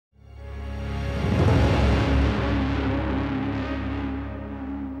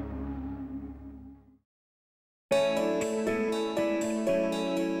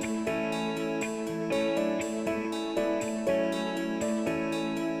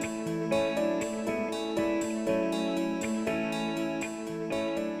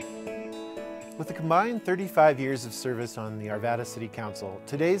With a combined 35 years of service on the Arvada City Council,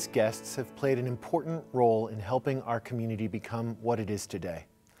 today's guests have played an important role in helping our community become what it is today.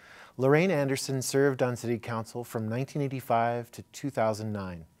 Lorraine Anderson served on City Council from 1985 to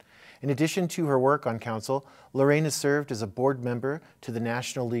 2009. In addition to her work on council, Lorraine has served as a board member to the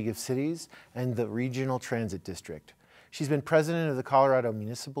National League of Cities and the Regional Transit District. She's been president of the Colorado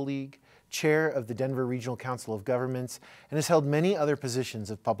Municipal League, chair of the Denver Regional Council of Governments, and has held many other positions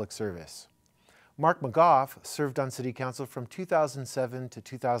of public service. Mark McGoff served on City Council from 2007 to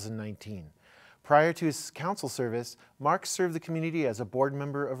 2019. Prior to his council service, Mark served the community as a board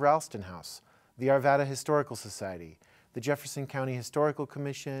member of Ralston House, the Arvada Historical Society, the Jefferson County Historical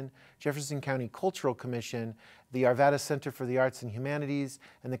Commission, Jefferson County Cultural Commission, the Arvada Center for the Arts and Humanities,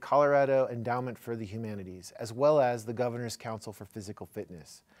 and the Colorado Endowment for the Humanities, as well as the Governor's Council for Physical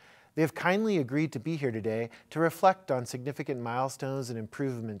Fitness. They have kindly agreed to be here today to reflect on significant milestones and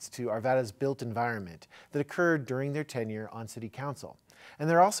improvements to Arvada's built environment that occurred during their tenure on City Council. And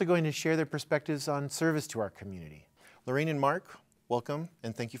they're also going to share their perspectives on service to our community. Lorraine and Mark, welcome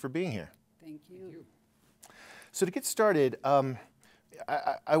and thank you for being here. Thank you. So to get started,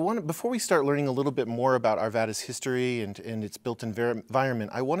 before we start learning a little bit more about Arvada's history and its built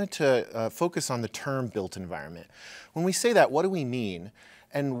environment, I wanted to focus on the term built environment. When we say that, what do we mean?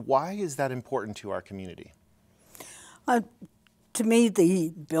 And why is that important to our community? To me,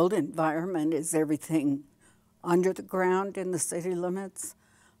 the built environment is everything under the ground in the city limits,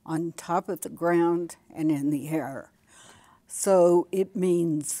 on top of the ground, and in the air. So it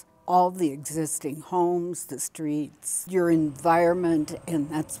means all the existing homes, the streets, your environment, and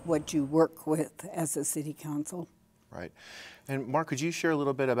that's what you work with as a city council. Right. And Mark, could you share a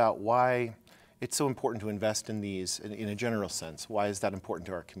little bit about why it's so important to invest in these in a general sense? Why is that important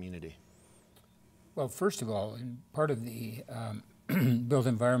to our community? Well, first of all, part of the built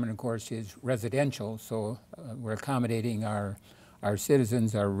environment, of course, is residential, so we're accommodating our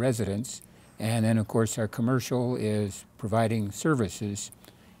citizens, our residents, and then, of course, our commercial is providing services.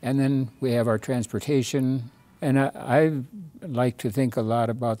 And then we have our transportation, and I like to think a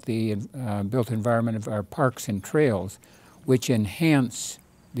lot about the built environment of our parks and trails, which enhance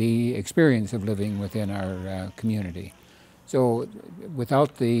the experience of living within our community. So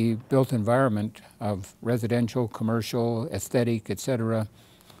without the built environment of residential, commercial, aesthetic, etc.,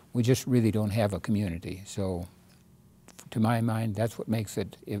 we just really don't have a community. So to my mind, that's what makes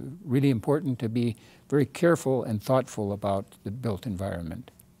it really important to be very careful and thoughtful about the built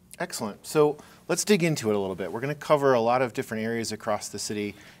environment. Excellent. So let's dig into it a little bit. We're going to cover a lot of different areas across the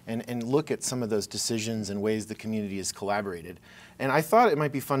city and look at some of those decisions and ways the community has collaborated. And I thought it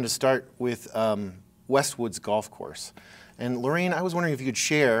might be fun to start with Westwood's golf course. And Lorraine, I was wondering if you could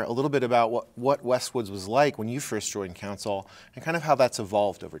share a little bit about what Westwoods was like when you first joined council and kind of how that's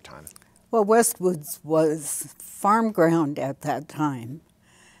evolved over time. Well, Westwoods was farm ground at that time,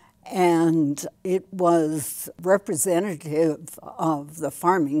 and it was representative of the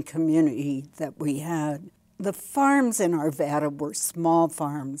farming community that we had. The farms in Arvada were small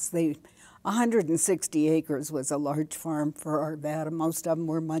farms. 160 acres was a large farm for Arvada. Most of them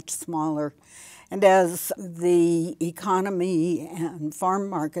were much smaller. And as the economy and farm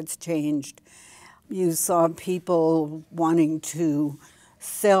markets changed, you saw people wanting to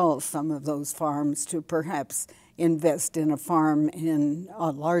sell some of those farms to perhaps invest in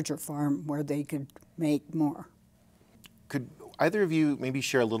a larger farm where they could make more. Could either of you maybe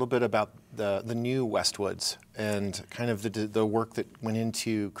share a little bit about the new Westwoods and kind of the work that went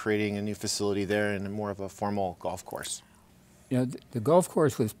into creating a new facility there and more of a formal golf course? You know, the golf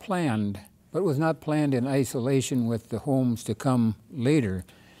course was planned, but was not planned in isolation with the homes to come later.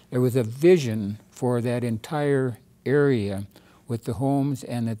 There was a vision for that entire area with the homes,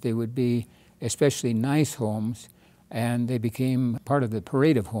 and that they would be especially nice homes, and they became part of the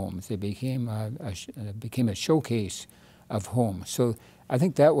parade of homes. They became a showcase of homes. So I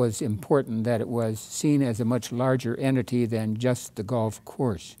think that was important, that it was seen as a much larger entity than just the golf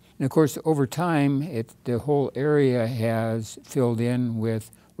course. And of course, over time, the whole area has filled in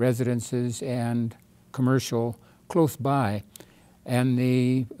with residences and commercial close by. And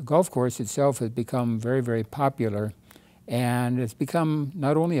the golf course itself has become very, very popular. And it's become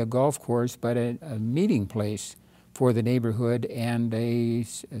not only a golf course, but a meeting place for the neighborhood and a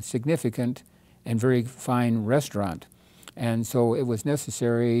significant and very fine restaurant. And so it was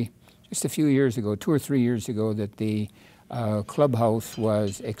necessary just a few years ago, 2 or 3 years ago, that the clubhouse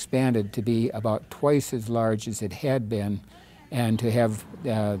was expanded to be about twice as large as it had been, and to have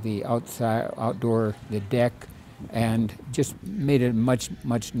the outdoor, the deck, and just made it a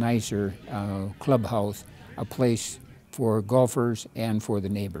much nicer clubhouse, a place for golfers and for the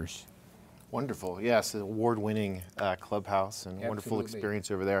neighbors. Wonderful. Yes, an award-winning clubhouse and a wonderful Absolutely.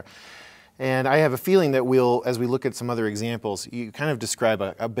 experience over there. And I have a feeling that we'll, as we look at some other examples, you kind of describe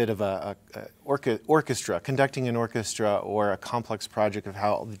a bit of a orchestra, conducting an orchestra or a complex project of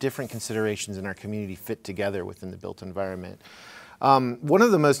how the different considerations in our community fit together within the built environment. One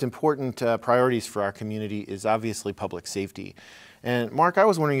of the most important priorities for our community is obviously public safety. And Mark, I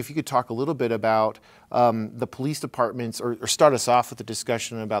was wondering if you could talk a little bit about the police departments, or start us off with a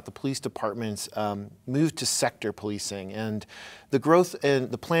discussion about the police department's move to sector policing and the growth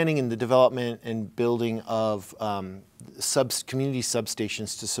and the planning and the development and building of community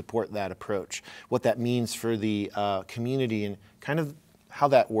substations to support that approach, what that means for the community and kind of how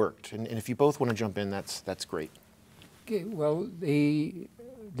that worked. And if you both want to jump in, that's great. Okay, well, the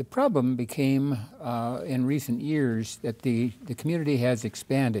problem became in recent years that the community has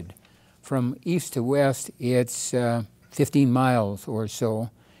expanded. From east to west, it's 15 miles or so,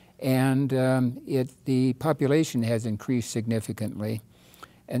 and the population has increased significantly.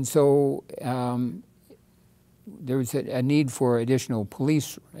 And so there's a need for additional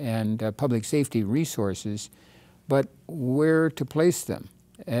police and public safety resources, but where to place them?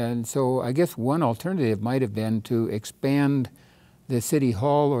 And so I guess one alternative might have been to expand the City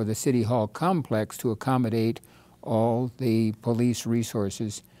Hall or the City Hall complex to accommodate all the police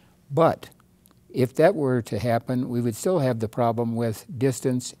resources. But if that were to happen, we would still have the problem with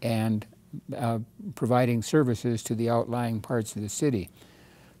distance and providing services to the outlying parts of the city.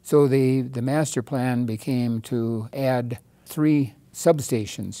 So the master plan became to add 3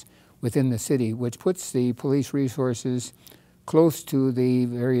 substations within the city, which puts the police resources close to the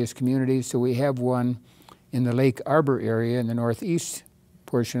various communities. So we have one in the Lake Arbor area in the northeast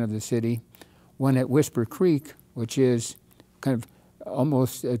portion of the city, one at Whisper Creek, which is kind of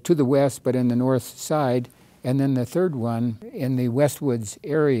almost to the west but in the north side, and then the third one in the Westwoods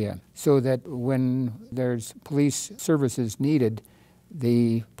area, so that when there's police services needed,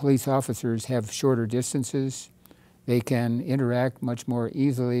 the police officers have shorter distances, they can interact much more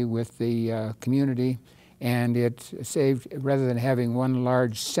easily with the community, and it saved, rather than having one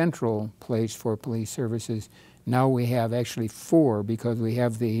large central place for police services, now we have actually 4, because we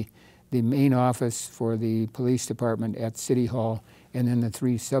have the main office for the police department at City Hall and then the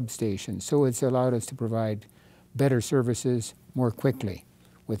 3 substations. So it's allowed us to provide better services more quickly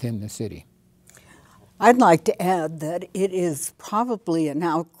within the city. I'd like to add that it is probably an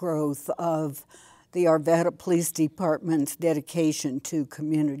outgrowth of the Arvada Police Department's dedication to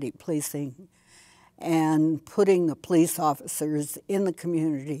community policing and putting the police officers in the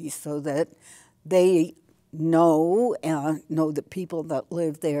community so that they know the people that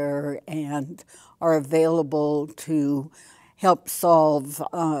live there and are available to help solve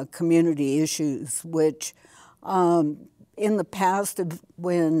community issues, which in the past,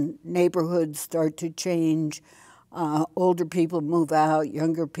 when neighborhoods start to change, older people move out,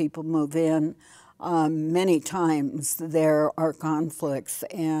 younger people move in, many times there are conflicts,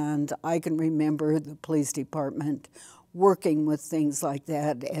 and I can remember the police department working with things like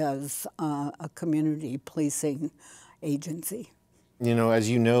that as a community policing agency. You know, as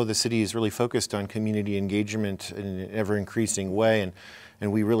you know, the city is really focused on community engagement in an ever-increasing way,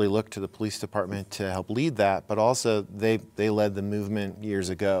 and we really look to the police department to help lead that, but also they led the movement years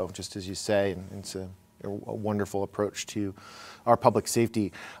ago, just as you say, and it's a wonderful approach to our public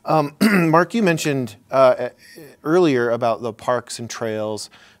safety. Mark, you mentioned earlier about the parks and trails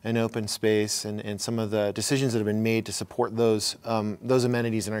and open space and some of the decisions that have been made to support those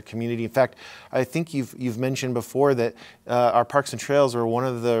amenities in our community. In fact, I think you've mentioned before that our parks and trails are one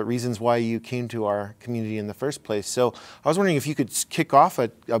of the reasons why you came to our community in the first place. So I was wondering if you could kick off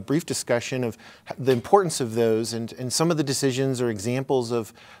a brief discussion of the importance of those and some of the decisions or examples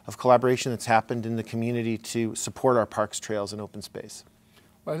of collaboration that's happened in the community to support our parks, trails, and open space.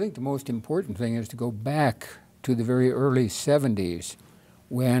 Well, I think the most important thing is to go back to the very early 70s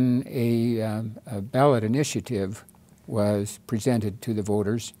when a ballot initiative was presented to the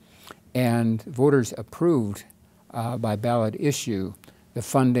voters, and voters approved by ballot issue the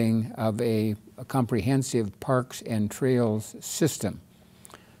funding of a comprehensive parks and trails system.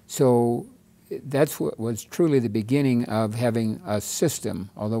 So that's what was truly the beginning of having a system.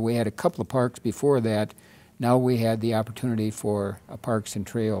 Although we had a couple of parks before that, now we had the opportunity for a parks and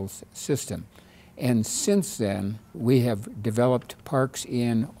trails system. And since then, we have developed parks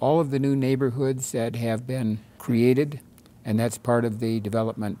in all of the new neighborhoods that have been created, and that's part of the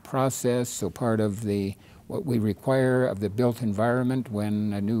development process, so part of what we require of the built environment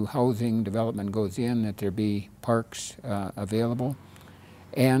when a new housing development goes in, that there be parks available.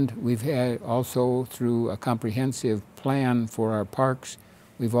 And we've had also, through a comprehensive plan for our parks,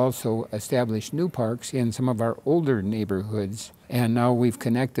 We've also established new parks in some of our older neighborhoods, and now we've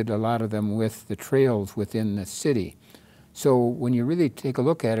connected a lot of them with the trails within the city. So when you really take a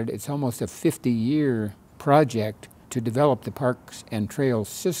look at it, it's almost a 50-year project to develop the parks and trails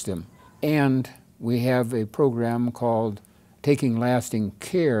system. And we have a program called Taking Lasting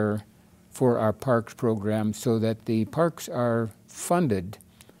Care for our parks program, so that the parks are funded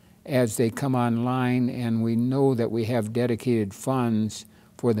as they come online, and we know that we have dedicated funds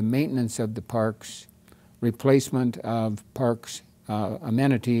for the maintenance of the parks, replacement of parks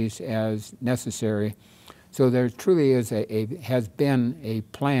amenities as necessary. So there truly is has been a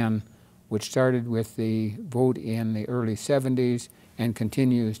plan which started with the vote in the early 70s and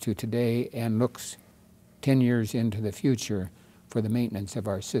continues to today and looks 10 years into the future for the maintenance of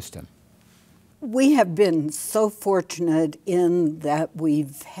our system. We have been so fortunate in that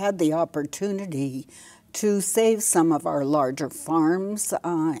we've had the opportunity to save some of our larger farms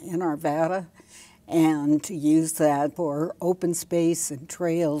in Arvada and to use that for open space and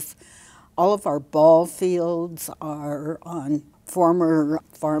trails. All of our ball fields are on former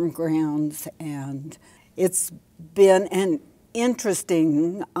farm grounds, and it's been an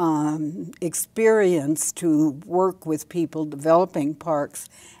interesting experience to work with people developing parks,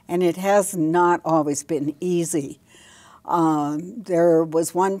 and it has not always been easy. There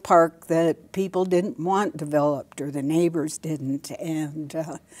was one park that people didn't want developed, or the neighbors didn't, and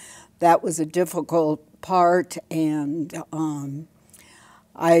that was a difficult part. And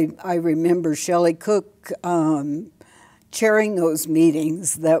I remember Shelley Cook chairing those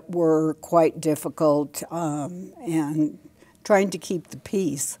meetings that were quite difficult and trying to keep the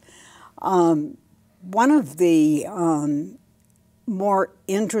peace. One of the more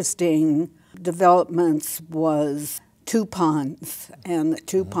interesting developments was two ponds and the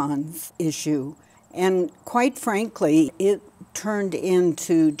two ponds issue. And quite frankly, it turned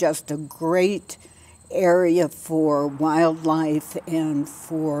into just a great area for wildlife and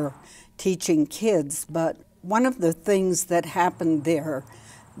for teaching kids. But one of the things that happened there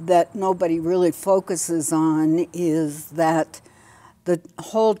that nobody really focuses on is that the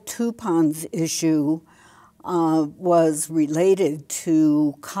whole two ponds issue was related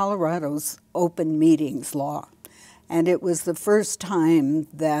to Colorado's open meetings law. And it was the first time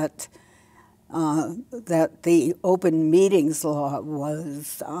that the open meetings law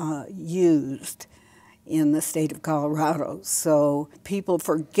was used in the state of Colorado. So people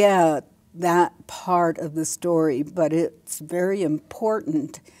forget that part of the story, but it's very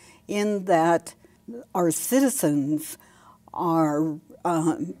important in that our citizens are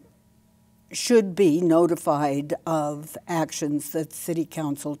should be notified of actions that City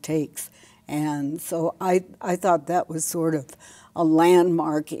Council takes. And so I thought that was sort of a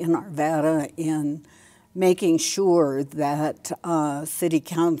landmark in Arvada in making sure that City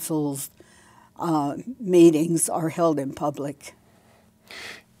Council's meetings are held in public.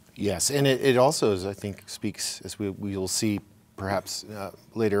 Yes, and it also, I think, speaks, as we will see perhaps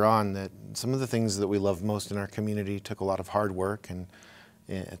later on, that some of the things that we love most in our community took a lot of hard work and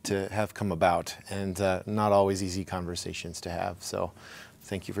to have come about, and not always easy conversations to have. So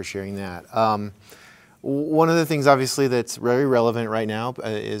thank you for sharing that. One of the things, obviously, that's very relevant right now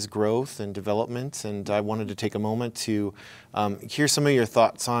is growth and development, and I wanted to take a moment to hear some of your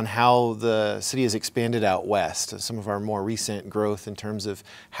thoughts on how the city has expanded out west. Some of our more recent growth in terms of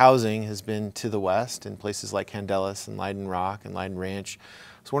housing has been to the west in places like Candelas and Leiden Rock and Leiden Ranch.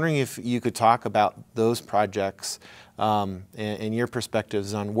 I was wondering if you could talk about those projects and your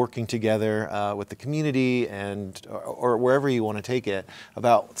perspectives on working together with the community and or wherever you want to take it,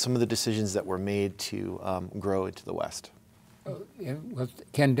 about some of the decisions that were made to grow into the west. Well,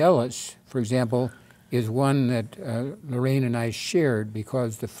 Candelas, for example, is one that Lorraine and I shared,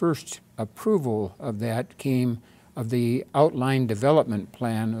 because the first approval of that came of the outline development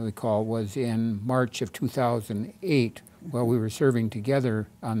plan, we call, was in March of 2008 while we were serving together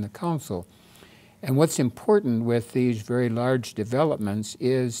on the council. And what's important with these very large developments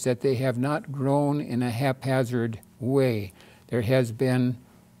is that they have not grown in a haphazard way. There has been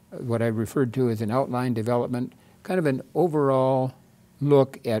what I referred to as an outline development, kind of an overall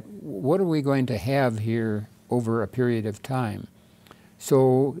look at what are we going to have here over a period of time.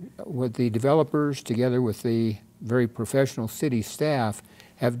 So what the developers, together with the very professional city staff,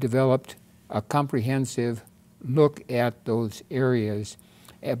 have developed a comprehensive look at those areas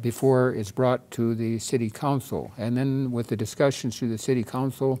before it's brought to the City Council. And then with the discussions through the City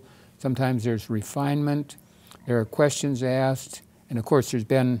Council, sometimes there's refinement, there are questions asked, and of course there's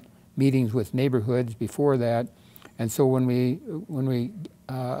been meetings with neighborhoods before that. And so when we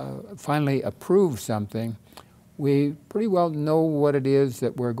finally approve something, we pretty well know what it is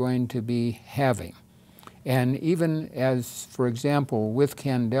that we're going to be having. And even as, for example, with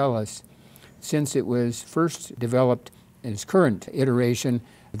Candelas, since it was first developed in its current iteration,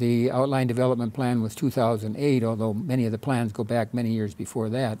 the outline development plan was 2008, although many of the plans go back many years before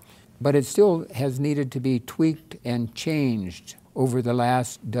that. But it still has needed to be tweaked and changed over the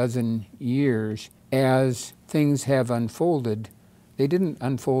last dozen years as things have unfolded. They didn't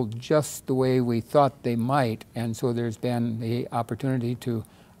unfold just the way we thought they might, and so there's been the opportunity to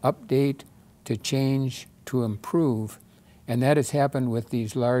update, to change, to improve, and that has happened with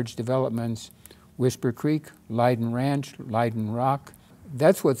these large developments, Whisper Creek, Leyden Ranch, Leyden Rock.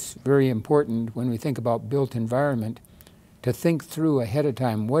 That's what's very important when we think about built environment, to think through ahead of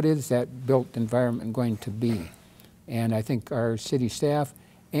time, what is that built environment going to be? And I think our city staff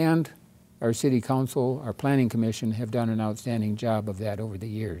and our city council, our planning commission have done an outstanding job of that over the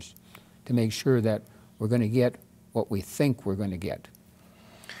years to make sure that we're going to get what we think we're going to get.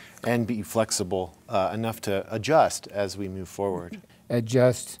 And be flexible enough to adjust as we move forward.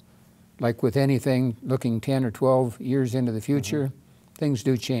 Adjust, like with anything, looking 10 or 12 years into the future, things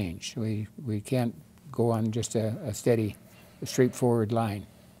do change. We can't go on just a steady, straightforward line.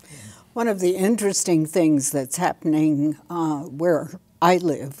 One of the interesting things that's happening where I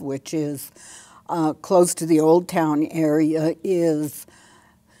live, which is close to the Old Town area, is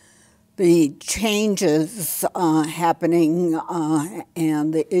the changes happening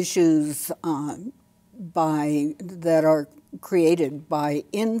and the issues that are created by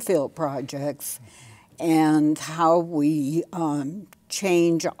infill projects and how we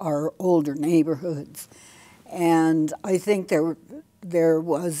change our older neighborhoods. And I think there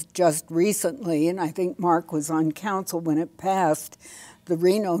was just recently, and I think Mark was on council when it passed, the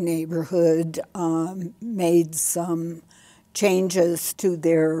Reno neighborhood made some changes to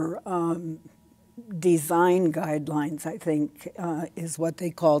their design guidelines, I think is what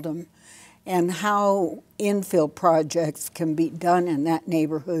they called them, and how infill projects can be done in that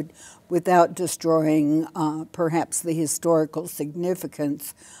neighborhood without destroying perhaps the historical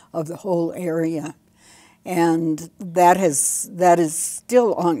significance of the whole area. And that is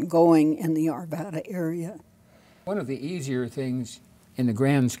still ongoing in the Arvada area. One of the easier things in the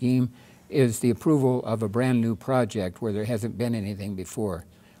grand scheme is the approval of a brand new project where there hasn't been anything before.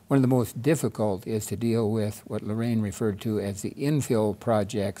 One of the most difficult is to deal with what Lorraine referred to as the infill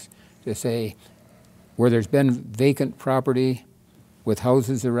projects, to say where there's been vacant property with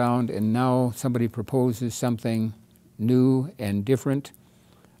houses around and now somebody proposes something new and different.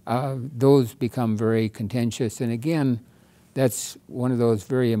 Those become very contentious, and again, that's one of those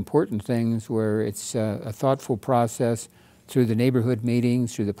very important things where it's a thoughtful process through the neighborhood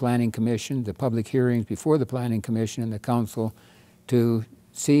meetings, through the planning commission, the public hearings before the planning commission and the council to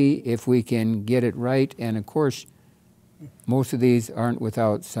see if we can get it right. And of course, most of these aren't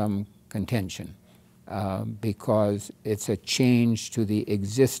without some contention because it's a change to the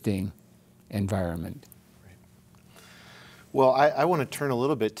existing environment. Well, I want to turn a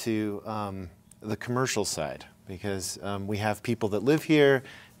little bit to the commercial side because we have people that live here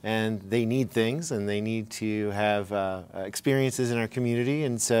and they need things and they need to have experiences in our community.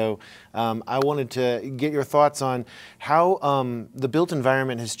 And so I wanted to get your thoughts on how the built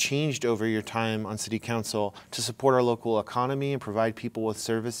environment has changed over your time on City Council to support our local economy and provide people with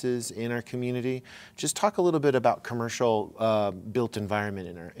services in our community. Just talk a little bit about commercial built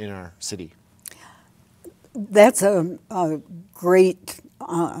environment in our city. That's a great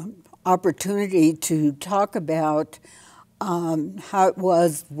opportunity to talk about how it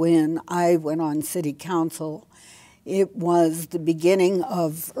was when I went on City Council. It was the beginning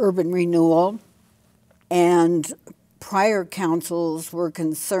of urban renewal, and prior councils were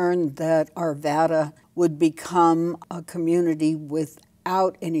concerned that Arvada would become a community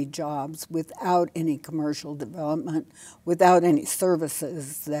without any jobs, without any commercial development, without any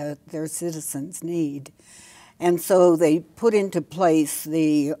services that their citizens need. And so they put into place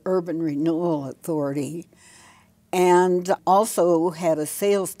the Urban Renewal Authority and also had a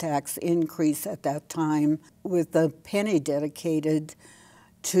sales tax increase at that time with a penny dedicated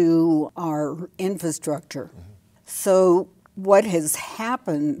to our infrastructure. So what has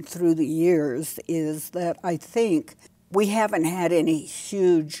happened through the years is that I think we haven't had any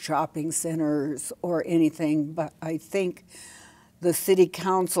huge shopping centers or anything, but I think the city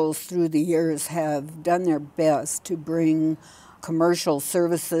councils through the years have done their best to bring commercial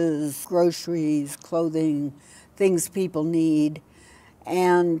services, groceries, clothing, things people need,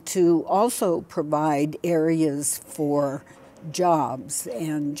 and to also provide areas for jobs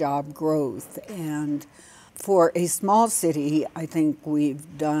and job growth. And for a small city, I think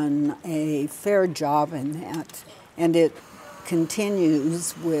we've done a fair job in that. And it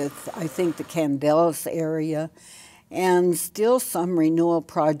continues with, I think, the Candelas area, and still some renewal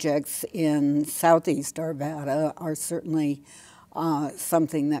projects in southeast Arvada are certainly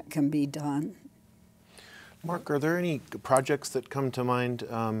something that can be done. Mark, are there any projects that come to mind,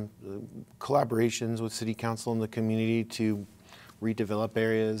 collaborations with City Council and the community to redevelop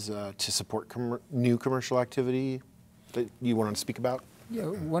areas to support new commercial activity that you want to speak about? Yeah,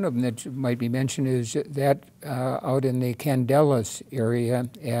 one of them that might be mentioned is that out in the Candelas area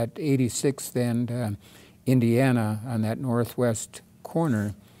at 86th and Indiana on that northwest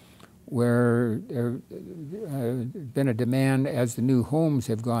corner, where there's been a demand as the new homes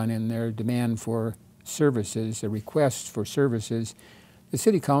have gone in there, demand for services, a request for services. The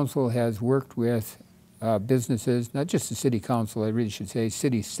City Council has worked with businesses, not just the City Council, I really should say,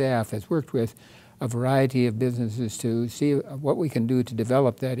 city staff has worked with a variety of businesses to see what we can do to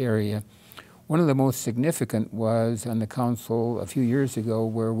develop that area. One of the most significant was on the council a few years ago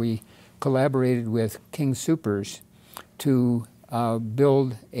where we collaborated with King Soopers to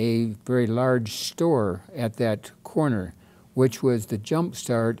build a very large store at that corner, which was the jump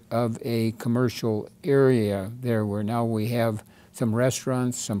start of a commercial area there where now we have some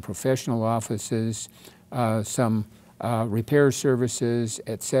restaurants, some professional offices, some repair services,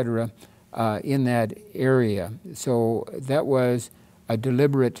 etc. In that area. So that was a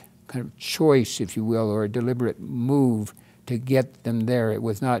deliberate kind of choice, if you will, or a deliberate move to get them there. It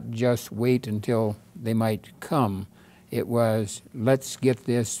was not just wait until they might come. It was, let's get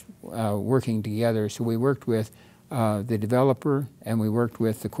this working together. So we worked with the developer and we worked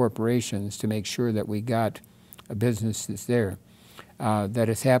with the corporations to make sure that we got a business that's there. That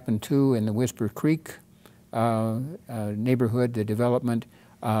has happened too in the Whisper Creek neighborhood, the development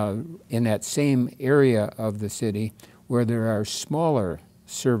in that same area of the city where there are smaller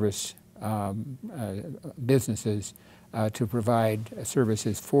service businesses to provide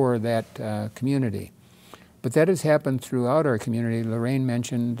services for that community. But that has happened throughout our community. Lorraine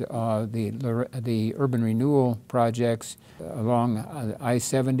mentioned the urban renewal projects along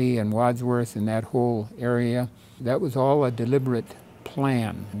I-70 and Wadsworth and that whole area. That was all a deliberate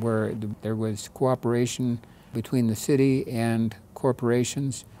plan where there was cooperation between the city and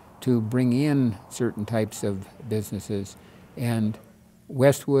corporations to bring in certain types of businesses. And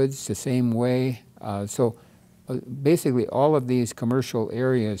Westwood's the same way. Basically all of these commercial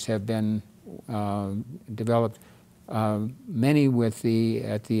areas have been developed, many with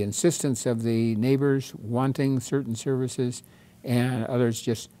at the insistence of the neighbors wanting certain services, and others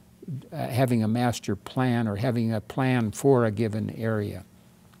just having a master plan or having a plan for a given area.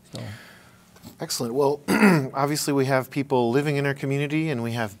 So. Excellent. Well, obviously we have people living in our community and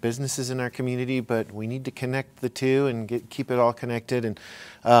we have businesses in our community, but we need to connect the two and keep it all connected.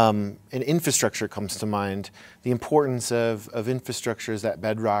 And infrastructure comes to mind. The importance of infrastructure is that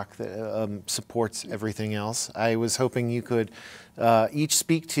bedrock that supports everything else. I was hoping you could each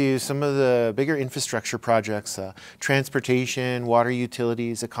speak to some of the bigger infrastructure projects, transportation, water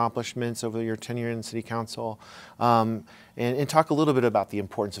utilities, accomplishments over your tenure in City Council, and talk a little bit about the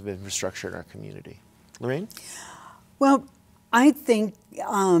importance of infrastructure in our community. Lorraine? Well, I think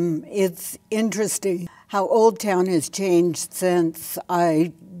it's interesting how Old Town has changed since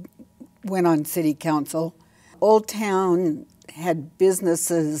I went on City Council. Old Town had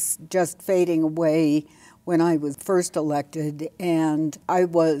businesses just fading away when I was first elected, and I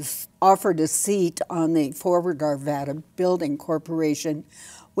was offered a seat on the Forward Arvada Building Corporation,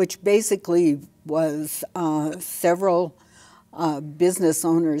 which basically was several business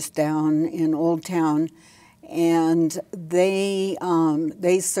owners down in Old Town, and they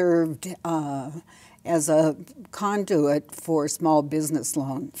served as a conduit for small business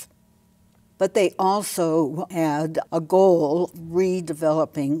loans. But they also had a goal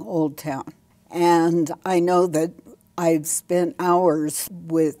redeveloping Old Town. And I know that I've spent hours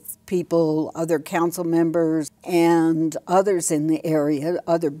with people, other council members, and others in the area,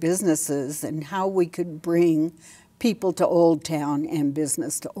 other businesses, and how we could bring people to Old Town and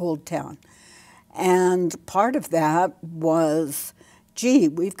business to Old Town. And part of that was, gee,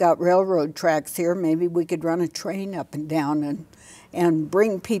 we've got railroad tracks here, maybe we could run a train up and down and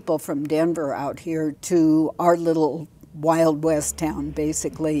bring people from Denver out here to our little Wild West town,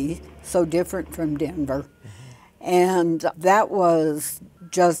 basically, so different from Denver. And that was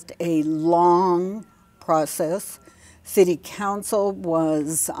just a long process. City Council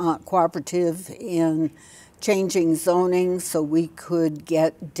was cooperative in changing zoning so we could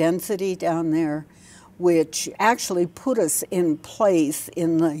get density down there, which actually put us in place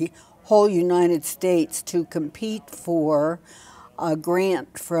in the whole United States to compete for a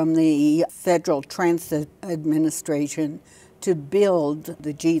grant from the Federal Transit Administration to build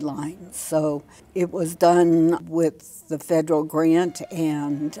the G line. So it was done with the federal grant,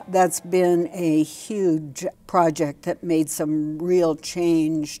 and that's been a huge project that made some real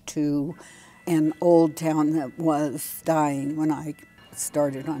change to an old town that was dying when I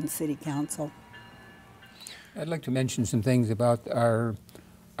started on City Council. I'd like to mention some things about our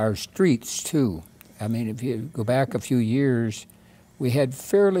streets too. I mean, if you go back a few years, we had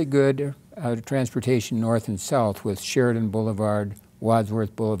fairly good transportation north and south with Sheridan Boulevard,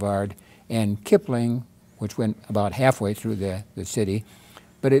 Wadsworth Boulevard, and Kipling, which went about halfway through the city.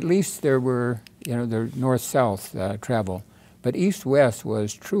 But at least there were, the north-south travel. But east-west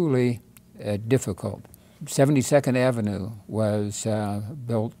was truly difficult. 72nd Avenue was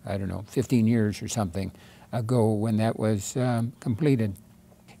built, 15 years or something ago when that was completed.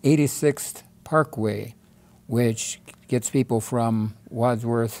 86th Parkway, which gets people from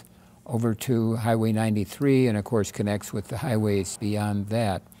Wadsworth over to Highway 93 and of course connects with the highways beyond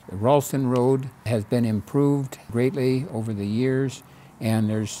that. The Ralston Road has been improved greatly over the years, and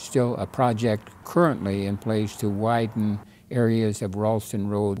there's still a project currently in place to widen areas of Ralston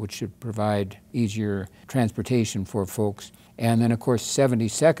Road, which should provide easier transportation for folks. And then of course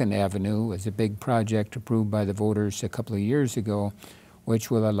 72nd Avenue was a big project approved by the voters a couple of years ago, which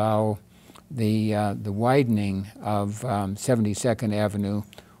will allow the widening of 72nd Avenue,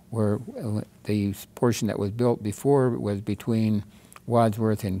 where the portion that was built before was between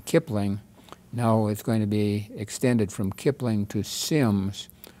Wadsworth and Kipling. Now it's going to be extended from Kipling to Sims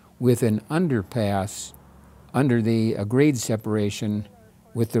with an underpass under a grade separation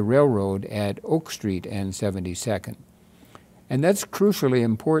with the railroad at Oak Street and 72nd. And that's crucially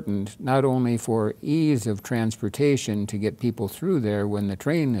important, not only for ease of transportation to get people through there when the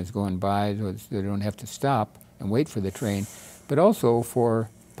train is going by, so they don't have to stop and wait for the train, but also for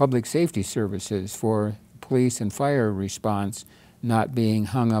public safety services, for police and fire response not being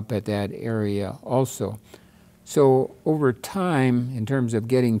hung up at that area also. So over time, in terms of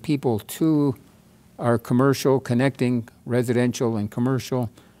getting people to our commercial, connecting residential and commercial,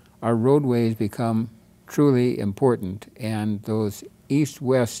 our roadways become truly important, and those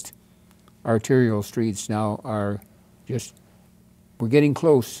east-west arterial streets now are we're getting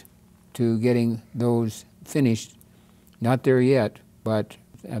close to getting those finished. Not there yet, but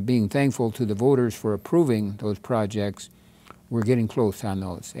being thankful to the voters for approving those projects, we're getting close on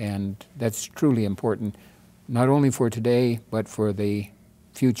those, and that's truly important, not only for today, but for the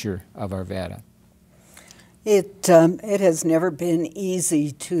future of Arvada. It has never been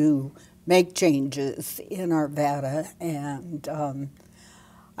easy to make changes in Arvada, and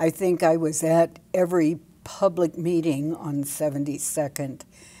I think I was at every public meeting on 72nd,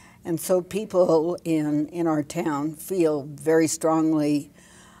 and so people in our town feel very strongly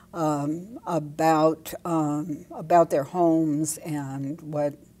about their homes and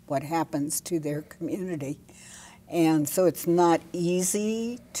what happens to their community, and so it's not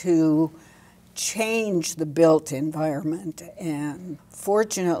easy to change the built environment. And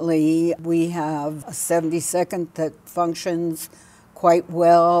fortunately, we have a 72nd that functions quite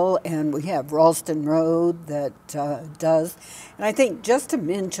well, and we have Ralston Road that does. And I think just to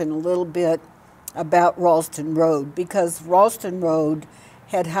mention a little bit about Ralston Road, because Ralston Road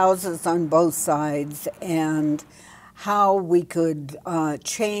had houses on both sides, and how we could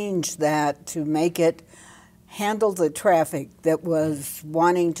change that to make it handle the traffic that was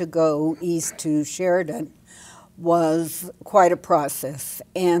wanting to go east to Sheridan was quite a process.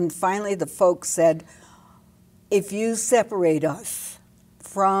 And finally the folks said, if you separate us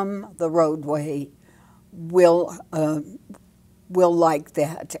from the roadway, we'll like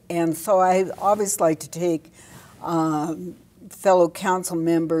that. And so I always like to take fellow council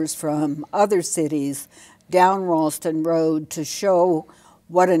members from other cities down Ralston Road to show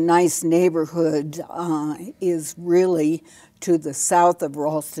what a nice neighborhood is really to the south of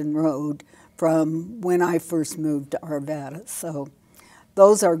Ralston Road from when I first moved to Arvada. So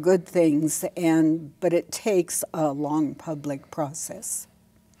those are good things, but it takes a long public process.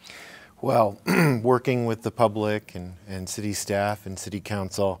 Well, working with the public and city staff and city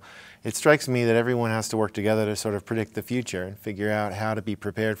council, it strikes me that everyone has to work together to sort of predict the future and figure out how to be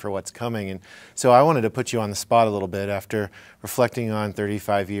prepared for what's coming. And so I wanted to put you on the spot a little bit after reflecting on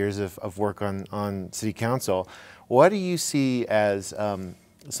 35 years of work on city council. What do you see as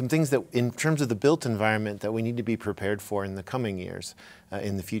some things that, in terms of the built environment, that we need to be prepared for in the coming years,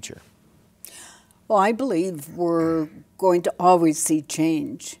 in the future? Well, I believe we're going to always see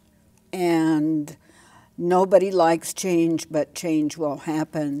change. And nobody likes change, but change will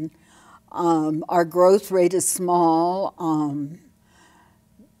happen. Our growth rate is small.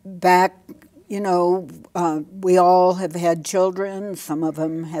 back, we all have had children. Some of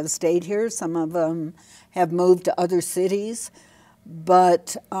them have stayed here. Some of them have moved to other cities.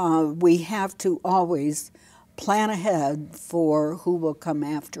 But we have to always plan ahead for who will come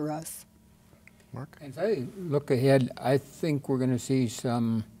after us. Mark? As I look ahead, I think we're going to see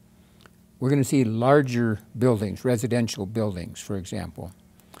larger buildings, residential buildings, for example.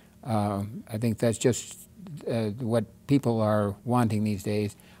 I think that's just what people are wanting these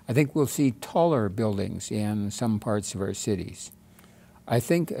days. I think we'll see taller buildings in some parts of our cities. I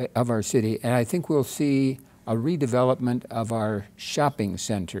think of our city, and I think we'll see a redevelopment of our shopping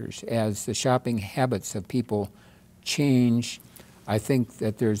centers as the shopping habits of people change. I think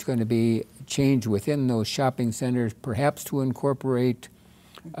that there's going to be change within those shopping centers, perhaps to incorporate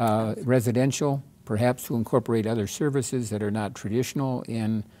residential, perhaps to incorporate other services that are not traditional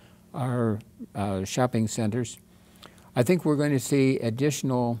in our shopping centers. I think we're going to see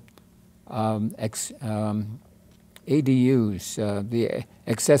additional ADUs, the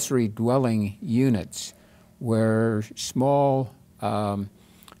accessory dwelling units, where small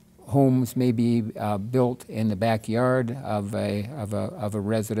homes may be built in the backyard of a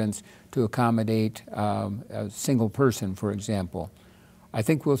residence to accommodate a single person, for example. I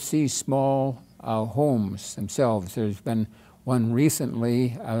think we'll see small homes themselves. There's been one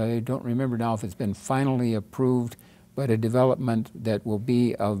recently, I don't remember now if it's been finally approved, but a development that will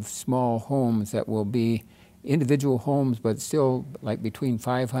be of small homes that will be individual homes, but still like between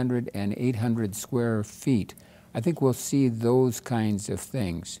 500 and 800 square feet. I think we'll see those kinds of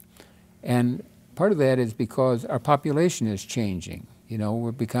things. And part of that is because our population is changing.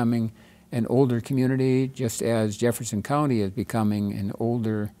 We're becoming an older community, just as Jefferson County is becoming an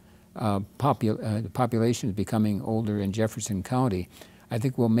older the population is becoming older in Jefferson County. I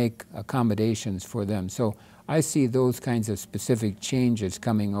think we'll make accommodations for them. So I see those kinds of specific changes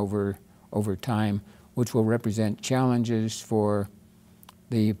coming over time, which will represent challenges for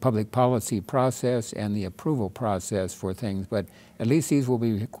the public policy process and the approval process for things. But at least these will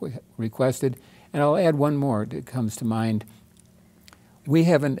be requested. And I'll add one more that comes to mind. We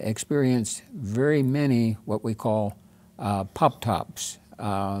haven't experienced very many what we call pop-tops,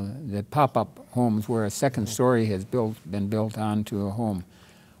 the pop-up homes where a second story has been built onto a home.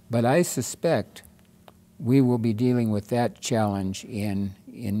 But I suspect we will be dealing with that challenge in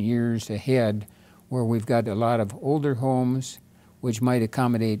years ahead, where we've got a lot of older homes which might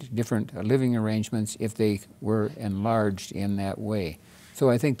accommodate different living arrangements if they were enlarged in that way. So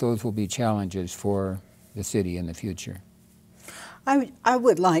I think those will be challenges for the city in the future. I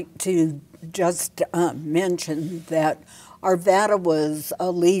would like to just mention that Arvada was a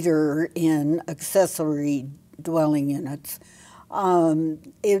leader in accessory dwelling units.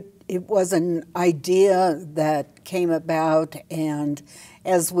 It was an idea that came about, and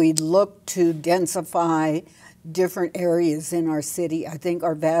as we look to densify different areas in our city, I think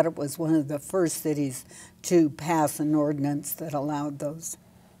Arvada was one of the first cities to pass an ordinance that allowed those.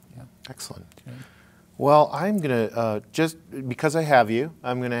 Yeah. Excellent. Okay. Well, I'm going to, just because I have you,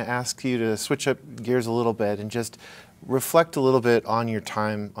 I'm going to ask you to switch up gears a little bit and just reflect a little bit on your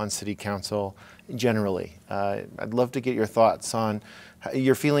time on City Council generally. I'd love to get your thoughts on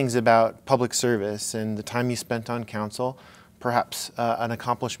your feelings about public service and the time you spent on council, perhaps an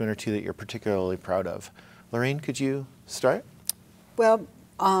accomplishment or two that you're particularly proud of. Lorraine, could you start? Well,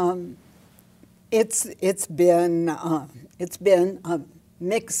 it's been a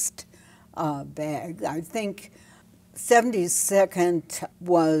mixed bag. I think 72nd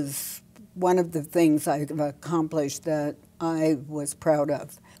was one of the things I've accomplished that I was proud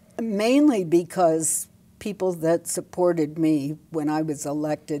of, mainly because people that supported me when I was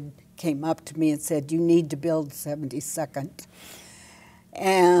elected came up to me and said, "You need to build 72nd."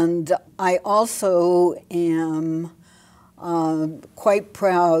 And I also am quite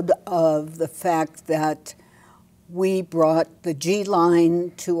proud of the fact that we brought the G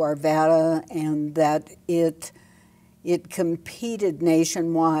line to Arvada and that it competed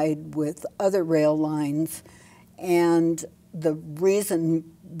nationwide with other rail lines. And the reason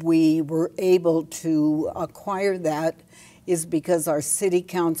we were able to acquire that is because our city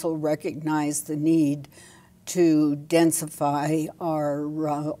council recognized the need to densify our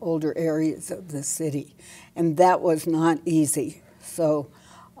older areas of the city. And that was not easy. So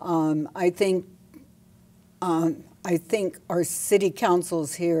I think our city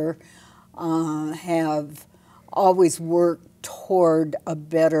councils here have always worked toward a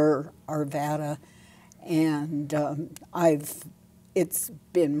better Arvada, and it's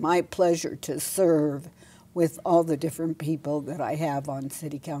been my pleasure to serve with all the different people that I have on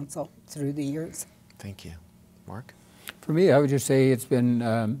city council through the years. Thank you. Mark? For me, I would just say it's been,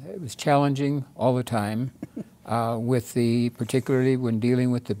 it was challenging all the time, particularly when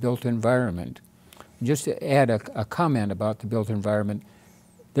dealing with the built environment. Just to add a comment about the built environment,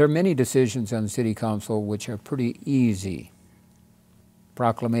 there are many decisions on the City Council which are pretty easy.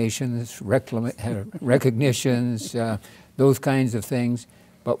 Proclamations, recognitions, those kinds of things.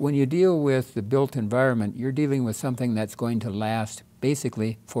 But when you deal with the built environment, you're dealing with something that's going to last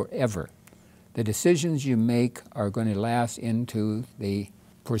basically forever. The decisions you make are going to last into the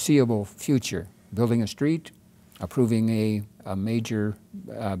foreseeable future. Building a street, approving a major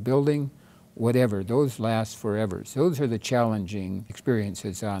building, whatever, those last forever. So those are the challenging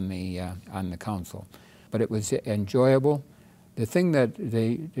experiences on the council. But it was enjoyable. The thing that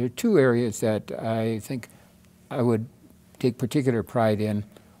there are two areas that I think I would take particular pride in.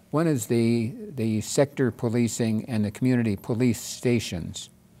 One is the sector policing and the community police stations.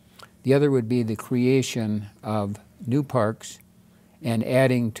 The other would be the creation of new parks and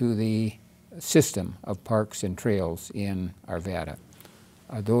adding to the system of parks and trails in Arvada.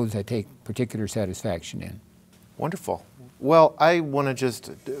 Those I take particular satisfaction in. Wonderful. Well, I want to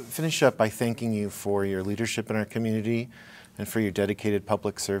just finish up by thanking you for your leadership in our community and for your dedicated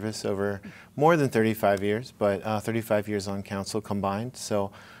public service over more than 35 years, but 35 years on council combined.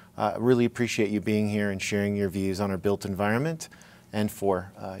 So really appreciate you being here and sharing your views on our built environment and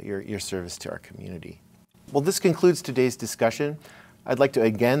for your service to our community. Well, this concludes today's discussion. I'd like to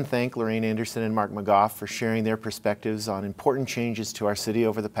again thank Lorraine Anderson and Mark McGoff for sharing their perspectives on important changes to our city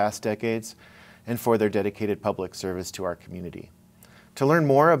over the past decades and for their dedicated public service to our community. To learn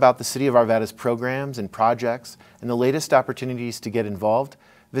more about the City of Arvada's programs and projects and the latest opportunities to get involved,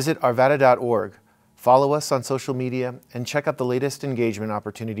 visit arvada.org, follow us on social media, and check out the latest engagement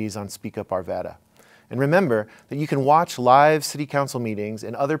opportunities on Speak Up Arvada. And remember that you can watch live City Council meetings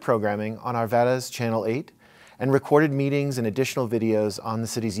and other programming on Arvada's Channel 8 and recorded meetings and additional videos on the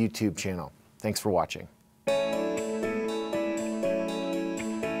city's YouTube channel. Thanks for watching.